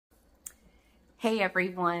Hey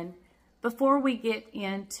everyone, before we get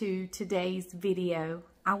into today's video,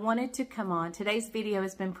 I wanted to come on. Today's video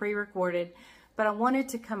has been pre-recorded, but I wanted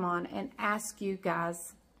to come on and ask you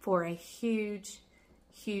guys for a huge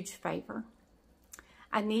favor.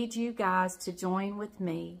 I need you guys to join with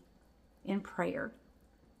me in prayer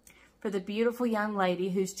for the beautiful young lady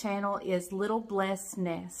whose channel is Little Blessed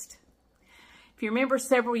Nest. If you remember,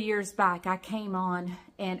 several years back, I came on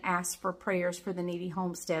and asked for prayers for the needy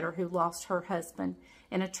homesteader who lost her husband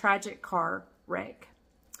in a tragic car wreck.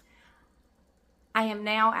 I am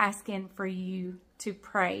now asking for you to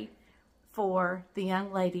pray for the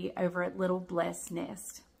young lady over at Little Blessed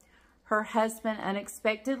Nest. Her husband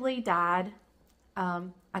unexpectedly died.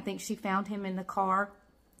 I think she found him in the car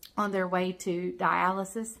on their way to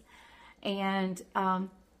dialysis. And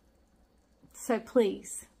so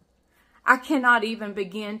please, I cannot even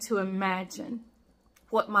begin to imagine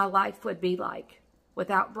what my life would be like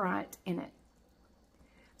without Bryant in it.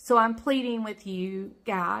 So I'm pleading with you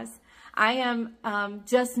guys. I am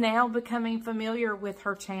just now becoming familiar with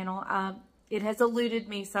her channel. It has eluded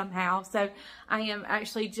me somehow. So I am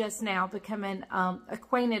actually just now becoming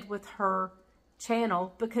acquainted with her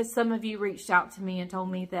channel because some of you reached out to me and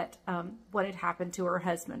told me that what had happened to her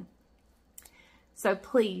husband. So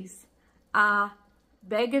please, I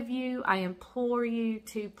beg of you, I implore you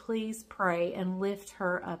to please pray and lift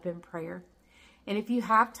her up in prayer. And if you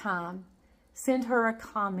have time, send her a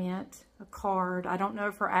comment, a card. I don't know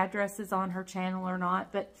if her address is on her channel or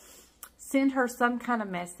not, but send her some kind of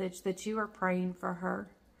message that you are praying for her.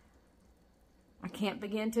 I can't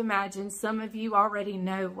begin to imagine. Some of you already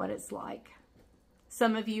know what it's like.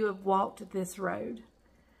 Some of you have walked this road.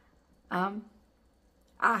 I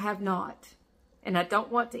have not. And I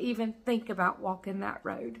don't want to even think about walking that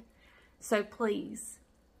road. So please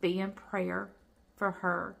be in prayer for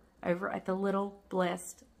her over at the Little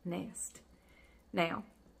Blessed Nest. Now,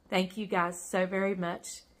 thank you guys so very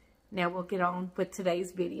much. Now we'll get on with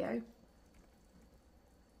today's video.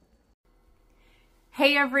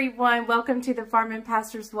 Hey everyone, welcome to the Farming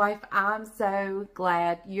Pastor's Wife. I'm so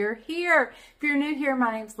glad you're here. If you're new here,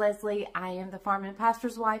 my name's Leslie. I am the Farming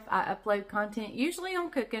Pastor's Wife. I upload content usually on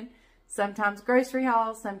cooking, sometimes grocery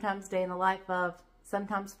hauls, sometimes day in the life of,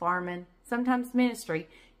 sometimes farming, sometimes ministry.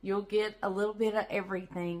 You'll get a little bit of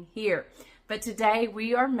everything here. But today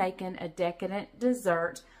we are making a decadent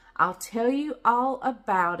dessert. I'll tell you all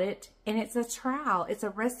about it, and it's a trial. It's a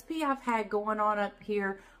recipe I've had going on up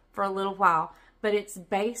here for a little while, but it's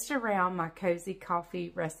based around my cozy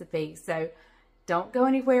coffee recipe. So don't go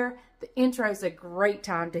anywhere. The intro is a great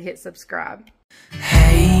time to hit subscribe.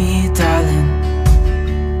 Hey darling,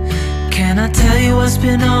 can I tell you what's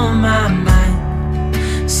been on my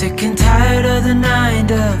mind? Sick and tired of the 9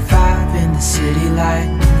 to 5 in the city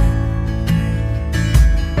life.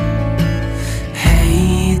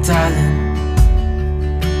 Hey darling,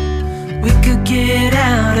 we could get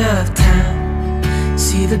out of town,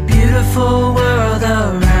 see the beautiful world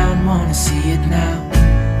around, wanna see it now.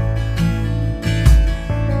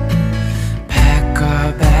 Pack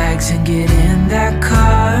our bags and get in that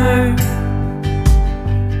car,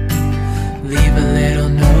 leave a little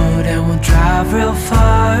note and we'll drive real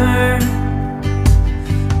far.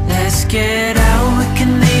 Let's get out, we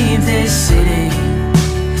can leave this city.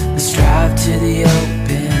 Let's drive to the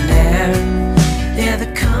open air. Yeah,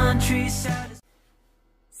 the countryside.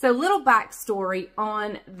 So little backstory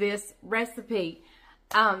on this recipe.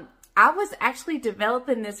 I was actually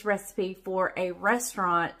developing this recipe for a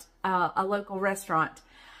restaurant, a local restaurant.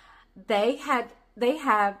 They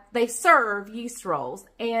serve yeast rolls,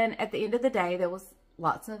 and at the end of the day there was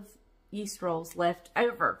lots of yeast rolls left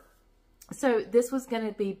over. So this was going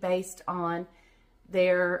to be based on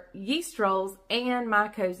their yeast rolls and my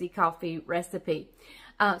cozy coffee recipe.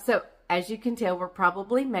 So as you can tell, we're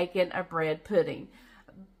probably making a bread pudding.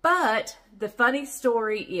 But the funny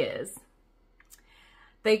story is,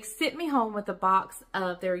 they sent me home with a box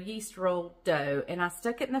of their yeast roll dough, and I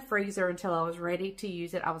stuck it in the freezer until I was ready to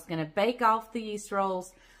use it. I was going to bake off the yeast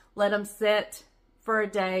rolls, let them set for a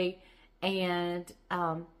day, and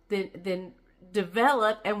then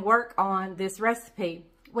develop and work on this recipe.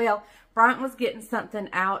 Well, Bryant was getting something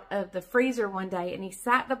out of the freezer one day, and he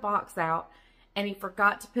sat the box out, and he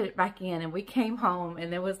forgot to put it back in, and we came home,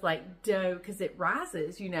 and there was like dough, because it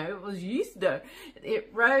rises, you know, it was yeast dough. It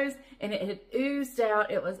rose, and it had oozed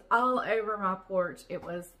out. It was all over my porch. It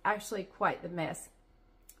was actually quite the mess.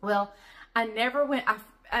 Well, I never went,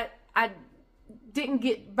 I didn't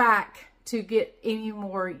get back to get any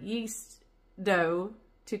more yeast dough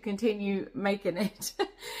to continue making it.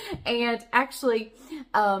 And actually,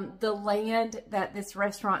 the land that this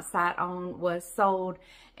restaurant sat on was sold,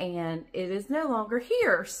 and it is no longer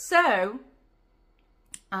here. So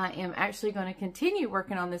I am actually going to continue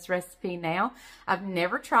working on this recipe now. I've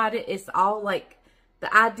never tried it. It's all like,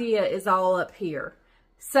 the idea is all up here.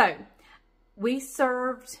 So we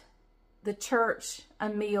served the church a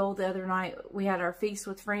meal the other night. We had our Feast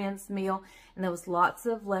with Friends meal, and there was lots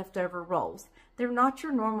of leftover rolls. They're not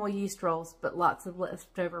your normal yeast rolls, but lots of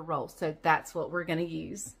leftover rolls. So that's what we're going to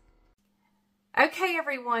use. Okay,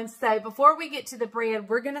 everyone. So before we get to the bread,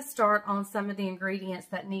 we're going to start on some of the ingredients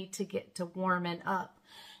that need to get to warming up.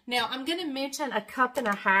 Now, I'm going to mention 1.5 cups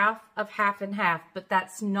of half and half, but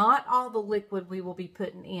that's not all the liquid we will be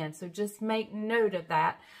putting in. So just make note of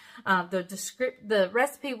that. The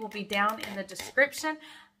recipe will be down in the description.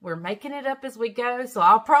 We're making it up as we go, so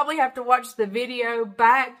I'll probably have to watch the video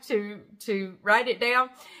back to write it down.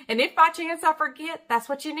 And if by chance I forget, that's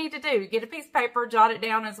what you need to do. Get a piece of paper, jot it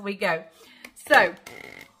down as we go. So,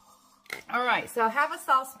 all right, so I have a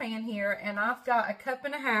saucepan here, and I've got 1.5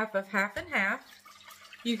 cups of half and half.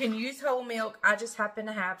 You can use whole milk. I just happen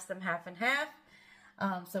to have some half and half,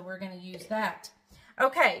 so we're going to use that.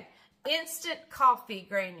 Okay, instant coffee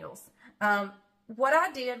granules. What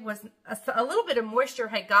I did was a little bit of moisture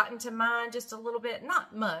had gotten to mine, just a little bit,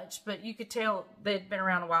 not much, but you could tell they'd been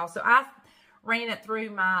around a while. So I ran it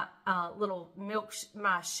through my little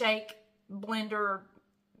my shake blender.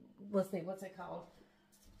 Let's see, what's it called?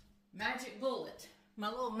 Magic Bullet. My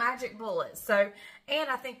little magic bullet. So, and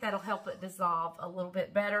I think that'll help it dissolve a little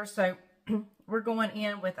bit better. So we're going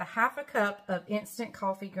in with 1/2 cup of instant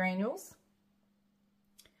coffee granules.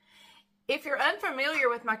 If you're unfamiliar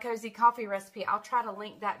with my cozy coffee recipe, I'll try to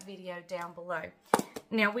link that video down below.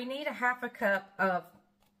 Now we need 1/2 cup of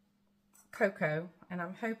cocoa, and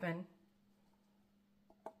I'm hoping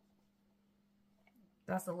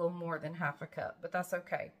that's a little more than 1/2 cup, but that's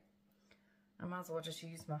okay. I might as well just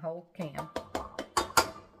use my whole can.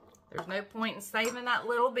 There's no point in saving that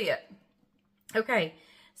little bit. Okay,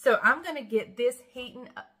 so I'm going to get this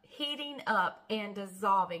heating up and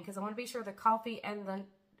dissolving, because I want to be sure the coffee and the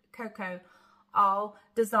cocoa all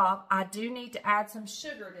dissolve. I do need to add some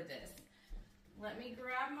sugar to this. Let me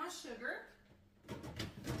grab my sugar.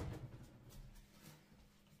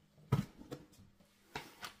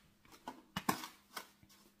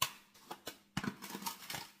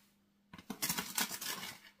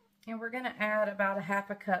 And we're going to add about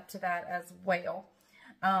 1/2 cup to that as well.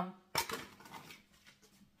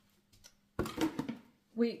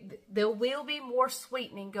 There will be more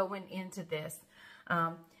sweetening going into this.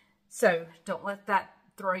 So don't let that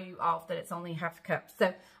throw you off that it's only 1/2 cup.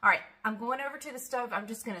 So, all right, I'm going over to the stove. I'm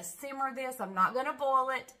just going to simmer this. I'm not going to boil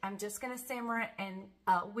it. I'm just going to simmer it and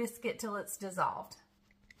whisk it till it's dissolved.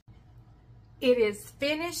 It is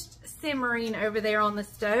finished simmering over there on the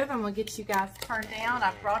stove. I'm going to get you guys turned down.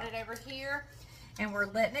 I brought it over here, and we're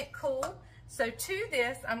letting it cool. So to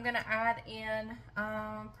this, I'm going to add in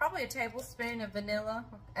probably a tablespoon of vanilla,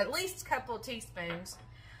 at least a couple of teaspoons,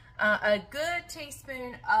 a good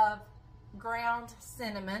teaspoon of ground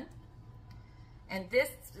cinnamon, and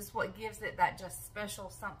this is what gives it that just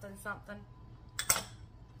special something something.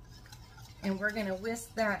 And we're going to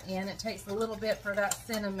whisk that in. It takes a little bit for that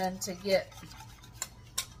cinnamon to get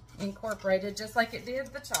incorporated, just like it did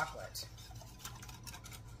the chocolate.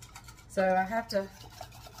 So I have to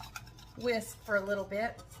whisk for a little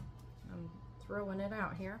bit. I'm throwing it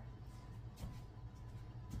out here.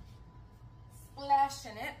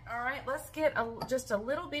 Splashing it. All right, let's get just a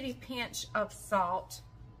little bitty pinch of salt.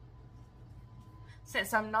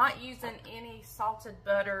 Since I'm not using any salted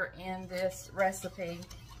butter in this recipe,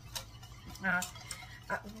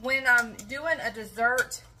 when I'm doing a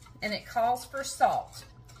dessert and it calls for salt,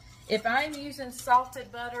 if I'm using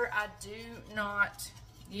salted butter, I do not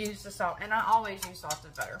use the salt, and I always use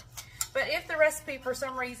salted butter. But if the recipe for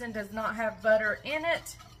some reason does not have butter in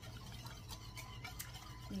it,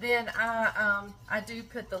 then I do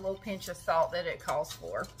put the little pinch of salt that it calls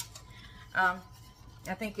for.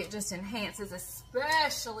 I think it just enhances,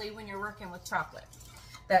 especially when you're working with chocolate.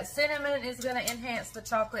 That cinnamon is going to enhance the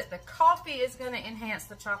chocolate. The coffee is going to enhance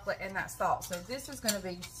the chocolate, and that salt. So this is going to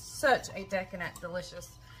be such a decadent, delicious.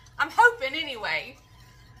 I'm hoping anyway.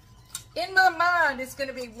 In my mind, it's going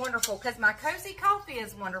to be wonderful because my cozy coffee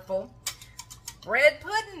is wonderful. Bread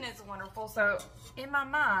pudding is wonderful. So in my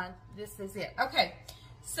mind, this is it. Okay,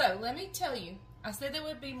 so let me tell you. I said there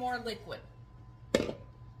would be more liquid.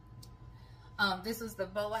 This was the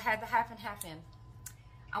bowl I had the half and half in.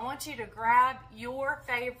 I want you to grab your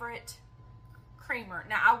favorite creamer.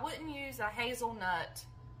 Now, I wouldn't use a hazelnut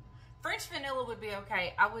French vanilla would be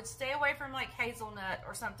okay. I would stay away from like hazelnut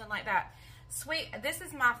or something like that. Sweet, this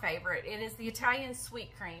is my favorite. It is the Italian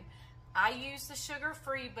sweet cream. I use the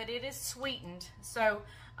sugar-free, but it is sweetened. So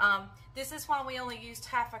this is why we only used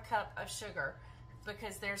half a cup of sugar,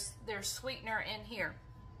 because there's sweetener in here.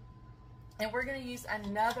 And we're going to use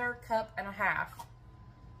another cup and a half.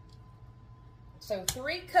 So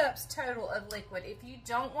 3 cups total of liquid. If you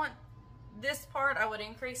don't want this part, I would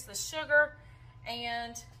increase the sugar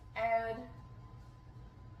and add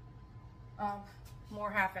more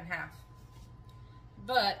half and half.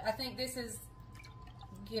 But I think this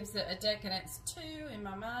gives it a decadence too, in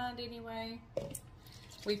my mind anyway.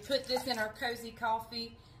 We put this in our cozy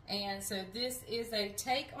coffee, and so this is a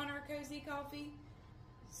take on our cozy coffee.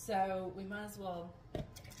 So we might as well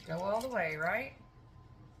go all the way, right?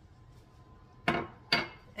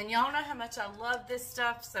 And y'all know how much I love this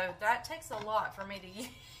stuff, so that takes a lot for me to use.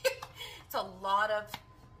 It's a lot of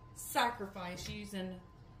sacrifice using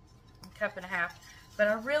a cup and a half. But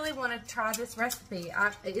I really want to try this recipe.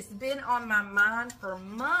 It's been on my mind for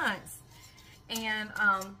months. And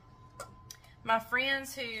my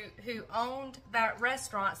friends who owned that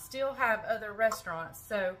restaurant still have other restaurants.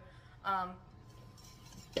 So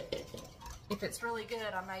if it's really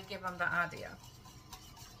good, I may give them the idea.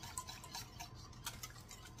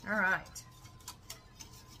 All right.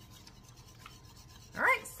 All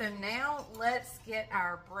right, so now let's get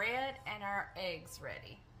our bread and our eggs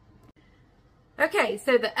ready. Okay,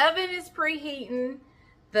 so the oven is preheating.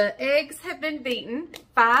 The eggs have been beaten.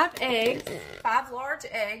 5 eggs, 5 large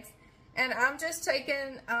eggs. And I'm just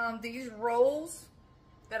taking these rolls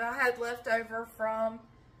that I had left over from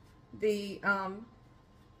the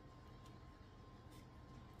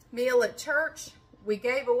meal at church. We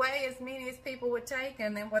gave away as many as people would take,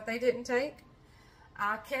 and then what they didn't take,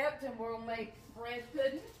 I kept, and we'll make bread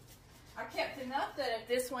pudding. I kept enough that if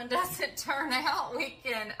this one doesn't turn out, we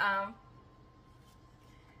can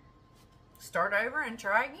start over and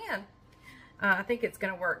try again. I think it's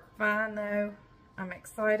going to work fine, though. I'm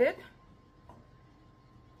excited.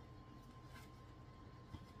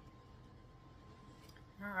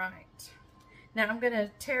 All right. Now I'm going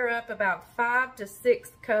to tear up about 5 to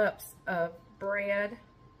 6 cups of bread,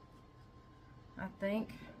 I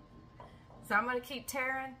think. So I'm going to keep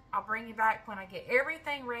tearing. I'll bring you back when I get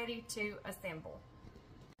everything ready to assemble.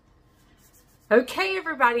 Okay,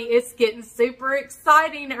 everybody, it's getting super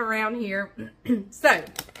exciting around here. So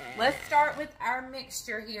let's start with our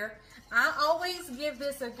mixture here. I always give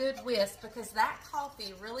this a good whisk because that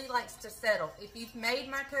coffee really likes to settle. If you've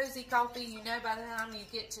made my cozy coffee, you know by the time you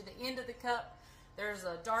get to the end of the cup, there's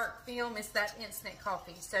a dark film. It's that instant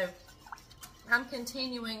coffee. So I'm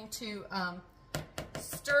continuing to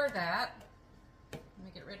stir that. Let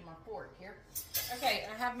me get rid of my fork here. Okay,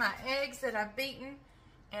 I have my eggs that I've beaten,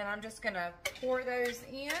 and I'm just going to pour those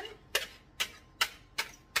in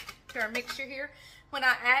to our mixture here. When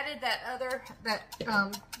I added that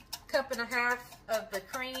cup and a half of the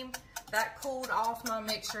cream, that cooled off my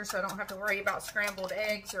mixture, so I don't have to worry about scrambled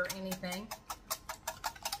eggs or anything.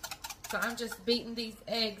 So I'm just beating these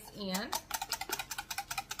eggs in.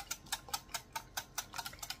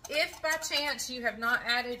 If by chance you have not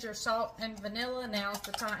added your salt and vanilla, now's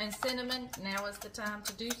the time, and cinnamon, now is the time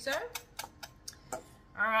to do so.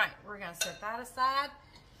 All right, we're gonna set that aside.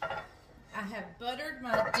 I have buttered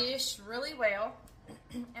my dish really well,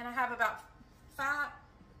 and I have about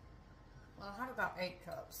 8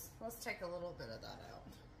 cups. Let's take a little bit of that out.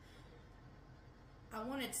 I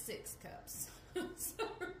wanted 6 cups.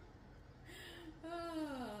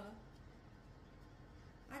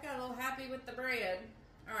 I got a little happy with the bread.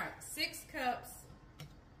 All right, 6 cups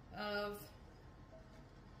of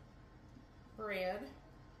bread.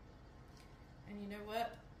 And you know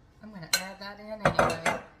what? I'm going to add that in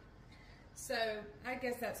anyway. So I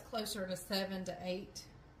guess that's closer to 7 to 8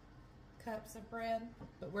 cups of bread,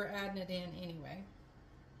 but we're adding it in anyway.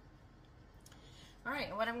 All right,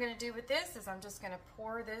 and what I'm going to do with this is I'm just going to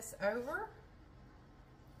pour this over.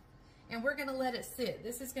 And we're going to let it sit.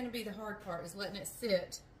 This is going to be the hard part, is letting it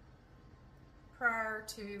sit prior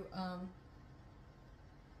to,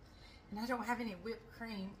 and I don't have any whipped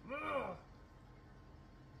cream. Ugh.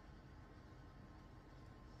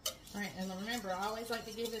 All right, and remember, I always like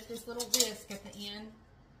to give it this little whisk at the end,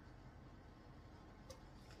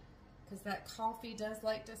 because that coffee does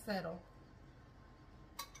like to settle.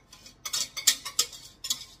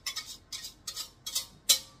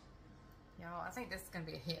 Y'all, I think this is going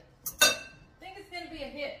to be a hit. I think it's going to be a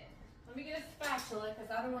hit. Let me get a spatula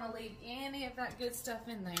because I don't want to leave any of that good stuff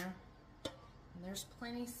in there. And there's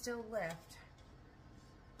plenty still left.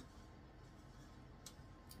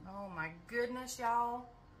 Oh my goodness, y'all.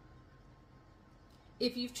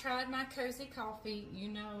 if you've tried my cozy coffee, you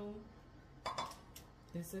know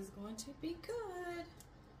this is going to be good.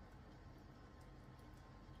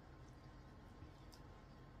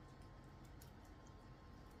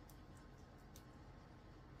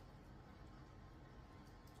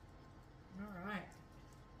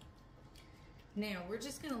 Now, we're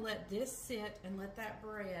just going to let this sit and let that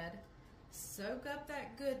bread soak up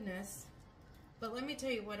that goodness. But let me tell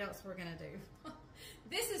you what else we're going to do.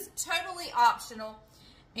 This is totally optional,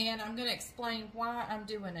 and I'm going to explain why I'm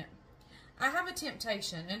doing it. I have a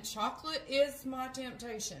temptation, and chocolate is my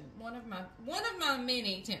temptation. One of my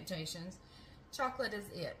many temptations. Chocolate is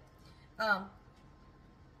it.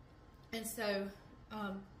 And so,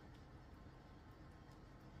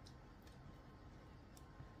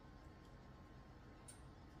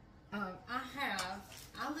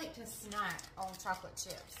 I like to snack on chocolate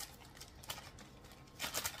chips.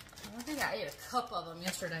 I think I ate a cup of them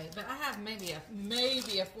yesterday, but I have maybe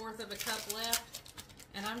a fourth of a cup left,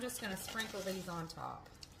 and I'm just going to sprinkle these on top.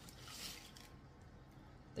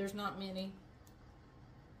 There's not many.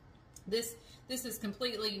 This is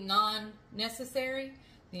completely non-necessary.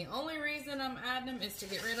 The only reason I'm adding them is to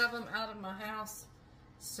get rid of them out of my house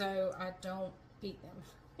so I don't eat them.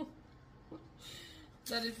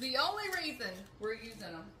 That is the only reason we're using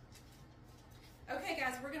them. Okay,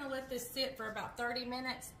 guys, we're going to let this sit for about 30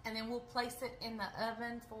 minutes, and then we'll place it in the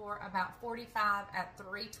oven for about 45 at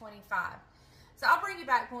 325. So I'll bring you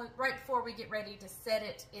back right before we get ready to set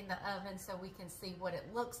it in the oven so we can see what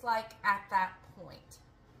it looks like at that point.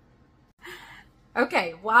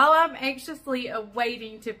 Okay, while I'm anxiously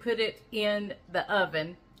awaiting to put it in the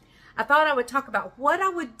oven, I thought I would talk about what I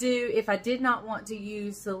would do if I did not want to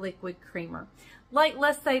use the liquid creamer. Like,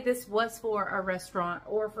 let's say this was for a restaurant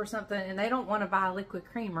or for something and they don't want to buy a liquid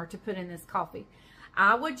creamer to put in this coffee.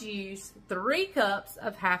 I would use 3 cups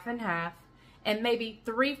of half and half and maybe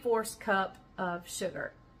 3/4 cup of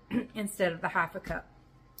sugar instead of the half a cup.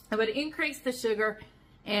 I would increase the sugar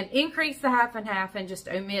and increase the half and half and just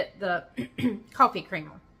omit the coffee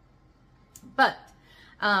creamer. But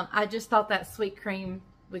I just thought that sweet cream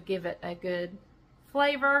would give it a good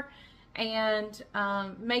flavor and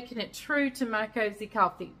making it true to my cozy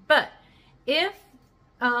coffee. But if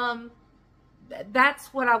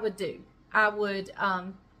that's what I would do, I would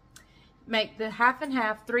make the half and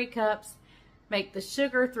half 3 cups, make the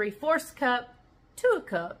sugar 3/4 cup to a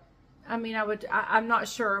cup. I mean, I'm not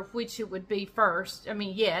sure which it would be first, I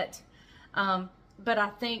mean yet, but I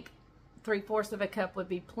think 3/4 of a cup would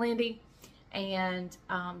be plenty. And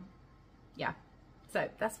yeah, so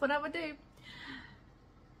that's what I would do.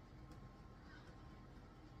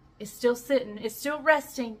 It's still sitting. It's still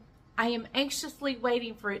resting. I am anxiously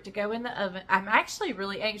waiting for it to go in the oven. I'm actually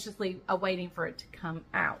really anxiously awaiting for it to come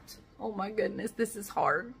out. Oh my goodness, this is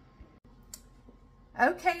hard.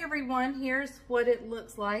 Okay, everyone, here's what it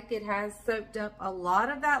looks like. It has soaked up a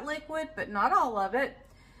lot of that liquid, but not all of it.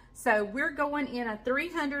 So we're going in a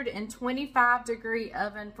 325-degree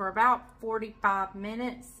oven for about 45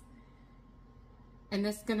 minutes. And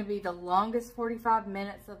this is going to be the longest 45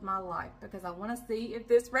 minutes of my life because I want to see if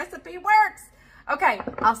this recipe works. Okay,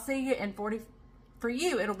 I'll see you in 40. For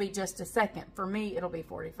you, it'll be just a second. For me, it'll be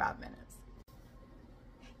 45 minutes.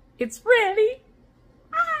 It's ready.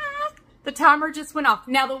 Ah, the timer just went off.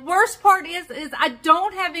 Now, the worst part is I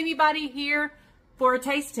don't have anybody here for a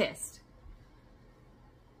taste test.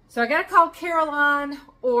 So I got to call Caroline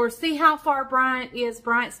or see how far Bryant is.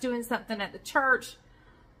 Bryant's doing something at the church.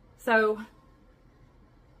 So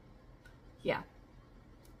yeah,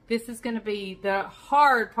 this is going to be the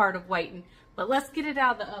hard part of waiting, but let's get it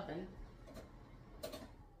out of the oven.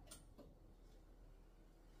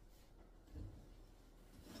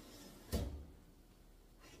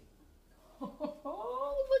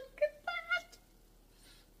 Oh, look at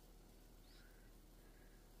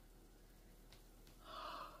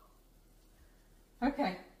that.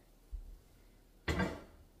 Okay.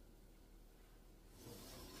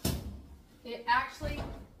 It actually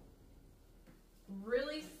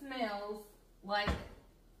really smells like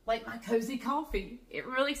my cozy coffee. It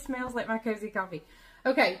really smells like my cozy coffee.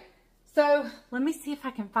 Okay, so let me see if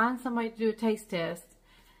I can find somebody to do a taste test.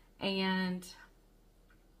 And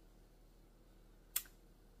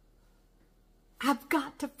I've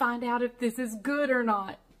got to find out if this is good or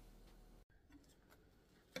not.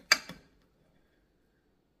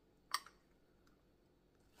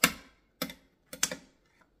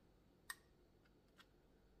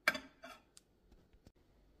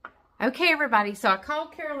 Okay, everybody, so I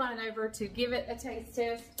called Caroline over to give it a taste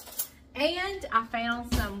test, and I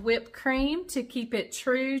found some whipped cream to keep it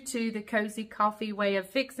true to the cozy coffee way of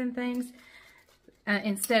fixing things.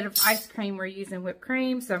 Instead of ice cream, we're using whipped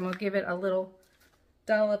cream. So I'm going to give it a little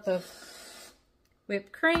dollop of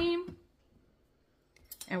whipped cream.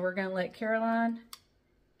 And we're going to let Caroline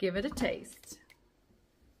give it a taste.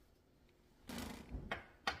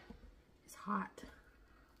 It's hot.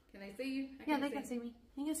 Can they see you? Yeah, they can see me.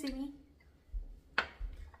 They can see me.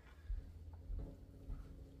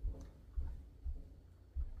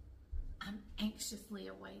 I'm anxiously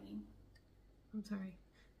awaiting. I'm sorry.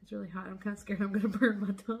 It's really hot. I'm kind of scared I'm going to burn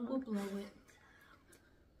my tongue. We'll blow it.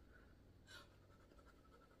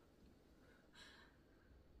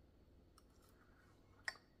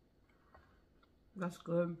 That's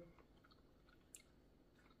good.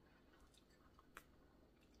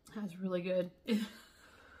 That's really good. It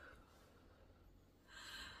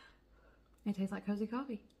tastes like cozy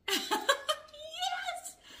coffee. Yes!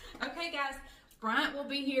 Okay, guys. Bryant will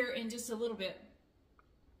be here in just a little bit.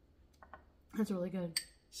 That's really good.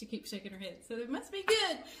 She keeps shaking her head, so it must be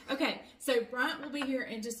good. Okay, so Bryant will be here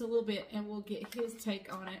in just a little bit, and we'll get his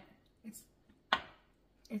take on it.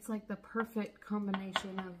 It's like the perfect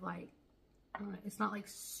combination of like, it's not like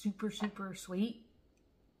super sweet.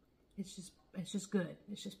 It's just good.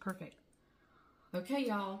 It's just perfect. Okay,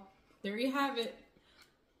 y'all, there you have it.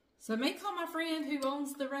 So I may call my friend who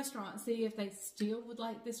owns the restaurant and see if they still would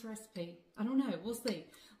like this recipe. I don't know. We'll see.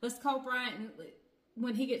 Let's call Bryant and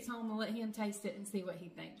when he gets home, I'll let him taste it and see what he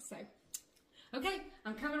thinks. So, okay,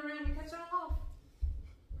 I'm coming around to cut y'all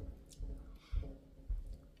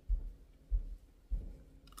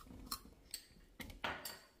off.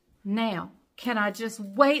 Now, can I just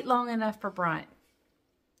wait long enough for Bryant?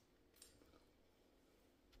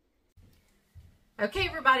 Okay,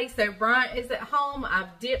 everybody, so Bryant is at home.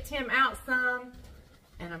 I've dipped him out some,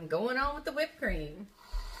 and I'm going on with the whipped cream.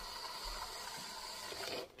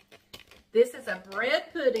 This is a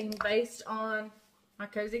bread pudding based on my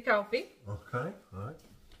cozy coffee. Okay, all right.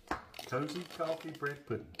 Cozy coffee bread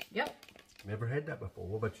pudding. Yep. Never had that before.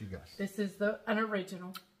 What about you guys? This is an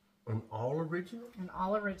original. An all original? An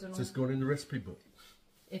all original. Is this going in the recipe book?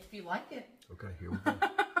 If you like it. Okay, here we go.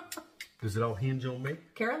 Does it all hinge on me?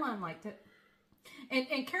 Caroline liked it.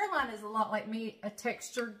 And Caroline is a lot like me, a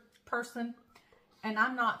textured person. And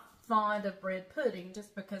I'm not fond of bread pudding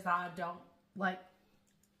just because I don't like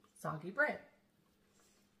soggy bread.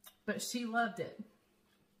 But she loved it.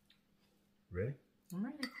 Ready? I'm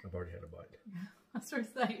ready. I've already had a bite. That's what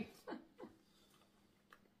I say.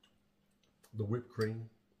 The whipped cream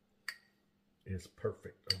is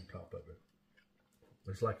perfect on top of it.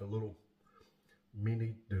 It's like a little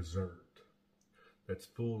mini dessert that's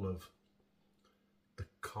full of the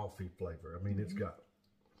coffee flavor. I mean, it's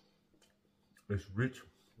rich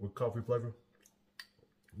with coffee flavor.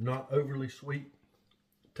 Not overly sweet.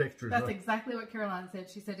 Texture is That's exactly what Caroline said.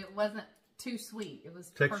 She said it wasn't too sweet. It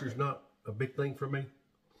was texture's not a big thing for me.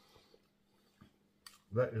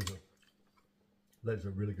 That is a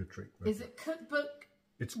really good treat. Right? Is it cookbook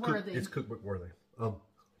worthy? It's cookbook worthy.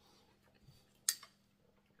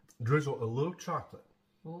 Drizzle a little chocolate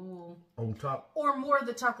on top, or more of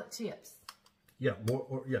the chocolate chips. Yeah,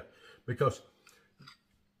 because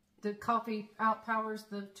the coffee outpowers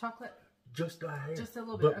the chocolate. Just a hair, just a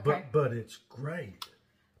little bit. Okay, but it's great.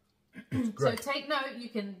 It's great. So take note. You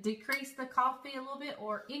can decrease the coffee a little bit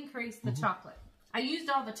or increase the chocolate. I used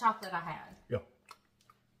all the chocolate I had. Yeah.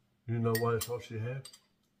 You know why that's all she had?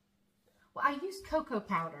 Well, I used cocoa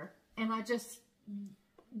powder, and I just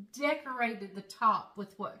decorated the top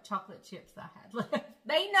with what chocolate chips I had left.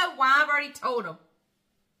 They know why. I've already told them.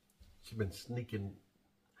 She's been sneaking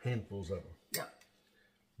handfuls of them. Yeah.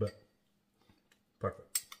 But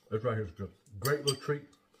perfect. This right here is good. Great little treat.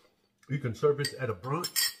 You can serve this at a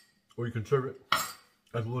brunch, or you can serve it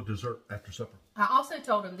as a little dessert after supper. I also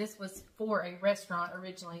told him this was for a restaurant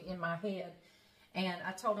originally in my head. And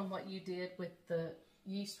I told him what you did with the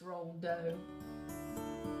yeast roll dough.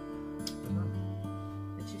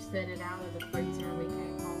 That you set it out of the freezer and we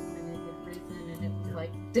came home and it had risen and it was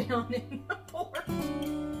like down in the pork.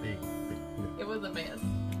 Big. It was a mess.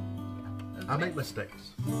 I make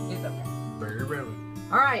mistakes. It's okay. Very rarely.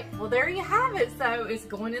 Alright, well there you have it. So it's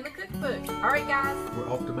going in the cookbook. Alright guys. We're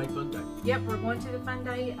off to make fun day. Yep, we're going to the fun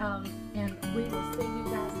day. And we will see you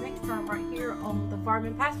guys next time right here on the Farm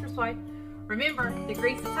and Pastor's Wife. Remember, the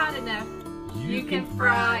grease is hot enough. You can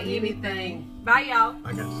fry anything. Bye, y'all.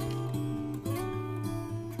 Bye, guys.